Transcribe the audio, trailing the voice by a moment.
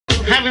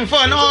Having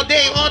fun all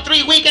day, all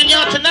 3 weekend,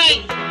 y'all,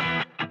 tonight.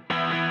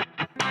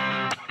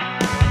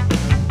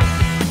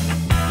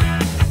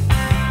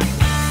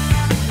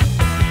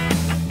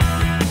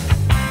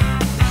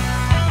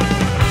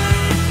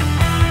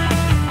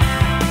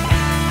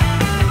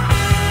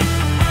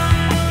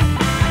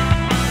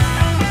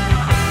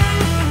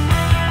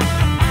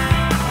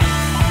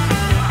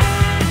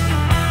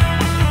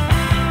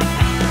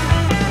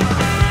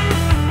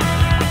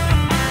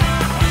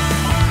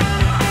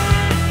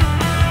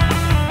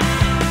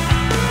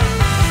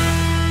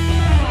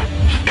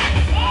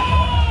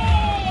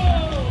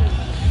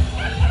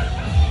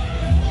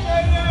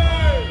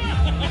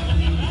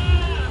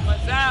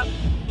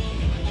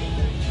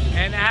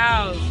 In the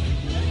house,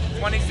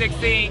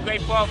 2016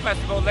 Great Fall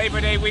Festival,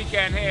 Labor Day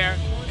weekend here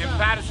in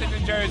Paterson, New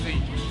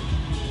Jersey.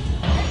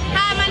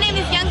 Hi, my name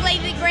is Young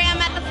Lazy Gray. I'm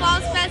at the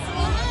Falls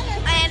Festival,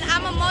 and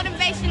I'm a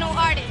motivational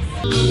artist.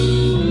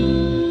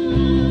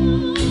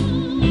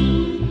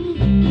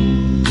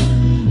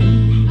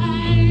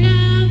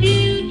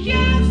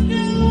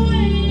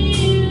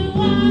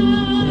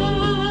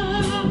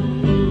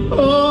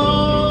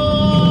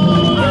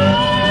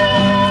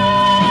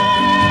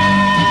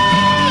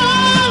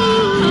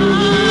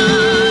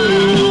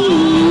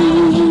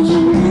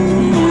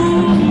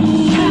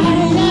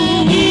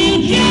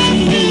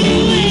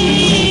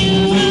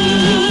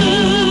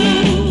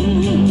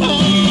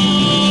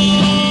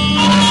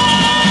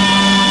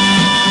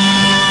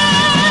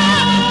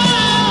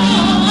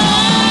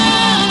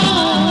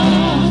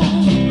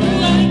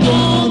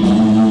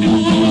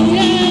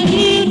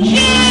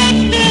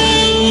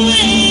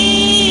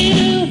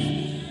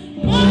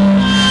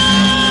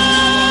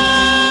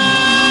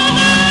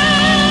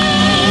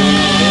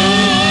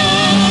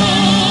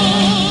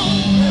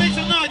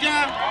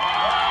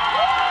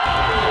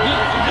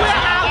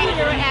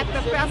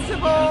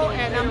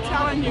 And I'm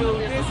telling you,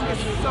 this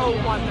is so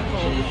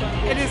wonderful.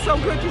 It is so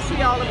good to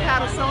see all the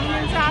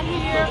Patersonians out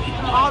here,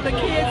 all the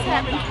kids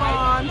having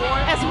fun,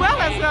 as well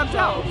as the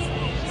adults.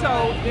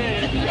 So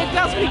it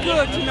does me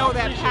good to know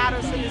that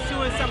Paterson is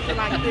doing something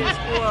like this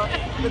for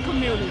the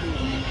community.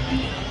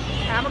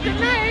 Have a good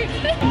night.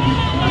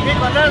 Aquí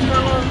con los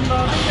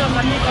niños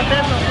aquí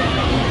contentos.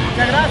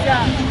 Muchas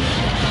gracias.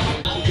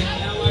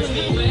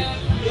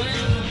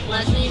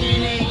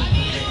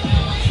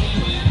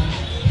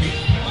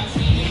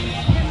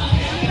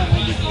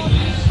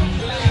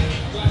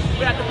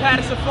 We're at the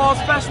Paterson Falls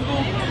Festival,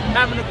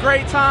 having a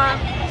great time,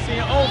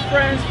 seeing old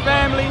friends,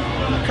 family,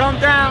 come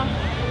down,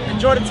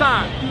 enjoy the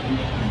time.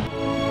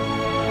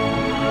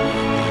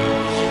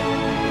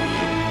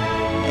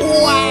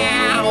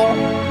 Wow!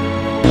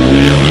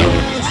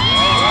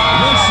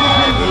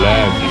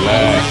 Relax.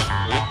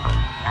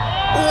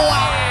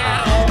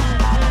 Wow!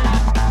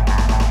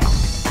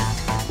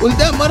 Was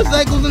that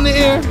motorcycles in the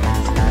air?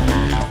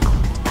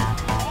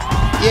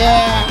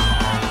 Yeah.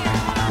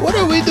 What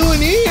are we doing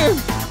here?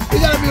 We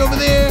gotta be over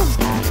there.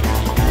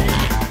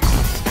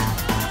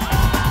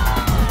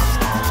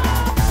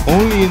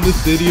 Only in the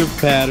city of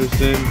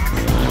Paterson.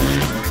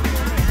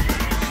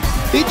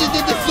 He just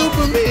did the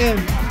Superman.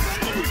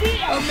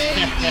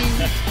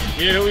 Amazing.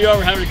 Here we are,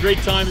 we're having a great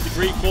time at the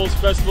Great Falls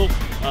Festival.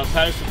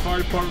 Paterson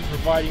Fire Department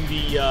providing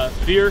the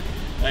beer,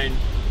 and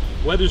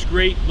weather's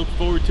great. Look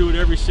forward to it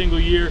every single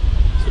year.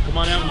 So come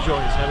on out and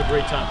join us. Have a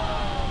great time.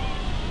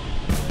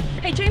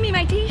 Hey Jamie,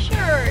 my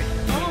t-shirt.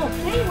 Oh,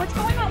 hey, what's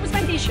going on with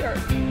my t-shirt?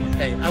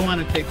 Hey, I want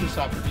to take this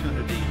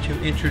opportunity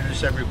to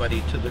introduce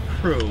everybody to the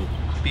crew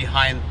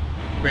behind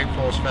Great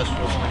Falls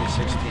Festival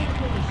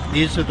 2016.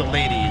 These are the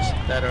ladies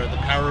that are the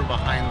power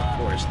behind the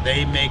force.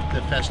 They make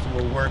the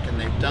festival work, and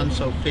they've done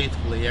so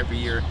faithfully every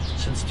year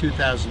since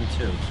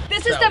 2002.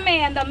 This is the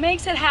man that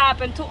makes it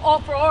happen for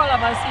all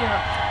of us here.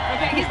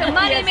 Okay, he's the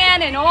money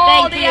man and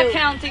all the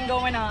accounting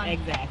going on.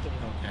 Exactly.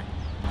 Okay.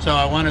 So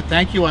I want to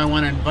thank you. I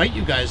want to invite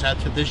you guys out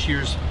to this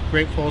year's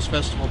Great Falls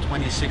Festival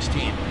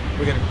 2016.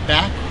 We're going to be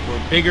back.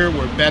 We're bigger.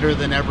 We're better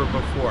than ever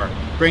before.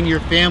 Bring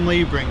your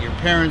family, bring your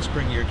parents,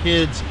 bring your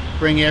kids,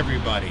 bring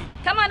everybody.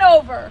 Come on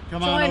over.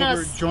 Come on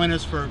over. Join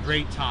us for a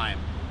great time.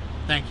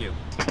 Thank you.